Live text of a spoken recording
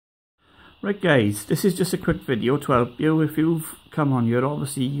Right guys, this is just a quick video to help you. If you've come on here,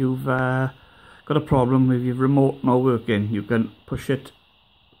 obviously you've got a problem with your remote not working. You can push it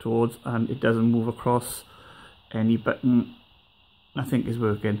towards and it doesn't move across any button. Nothing is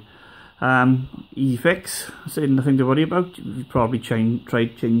working. Easy fix, so nothing to worry about. You've probably tried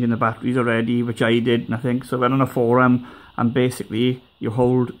changing the batteries already, which I did, nothing. So I went on a forum and basically you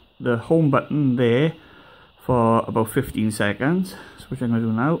hold the home button there for about 15 seconds, which I'm going to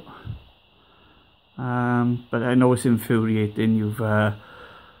do now. But I know it's infuriating. You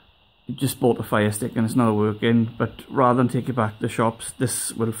just bought a Fire Stick and it's not working, but rather than take it back to the shops,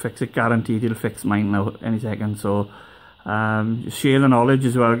 this will fix it, guaranteed. It'll fix mine now any second. So just share the knowledge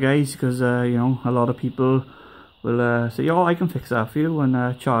as well guys, because you know, a lot of people will say, oh, I can fix that for you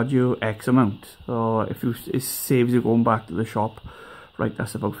and charge you X amount. So if it saves you going back to the shop, right,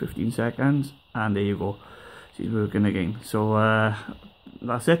 that's about 15 seconds and there you go, she's working again. So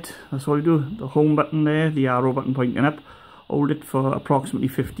that's it, that's all you do. The home button there, the arrow button pointing up, hold it for approximately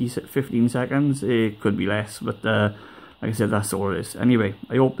 15 seconds. It could be less, but like I said, that's all it is. Anyway,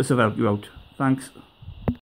 I hope this will help you out. Thanks.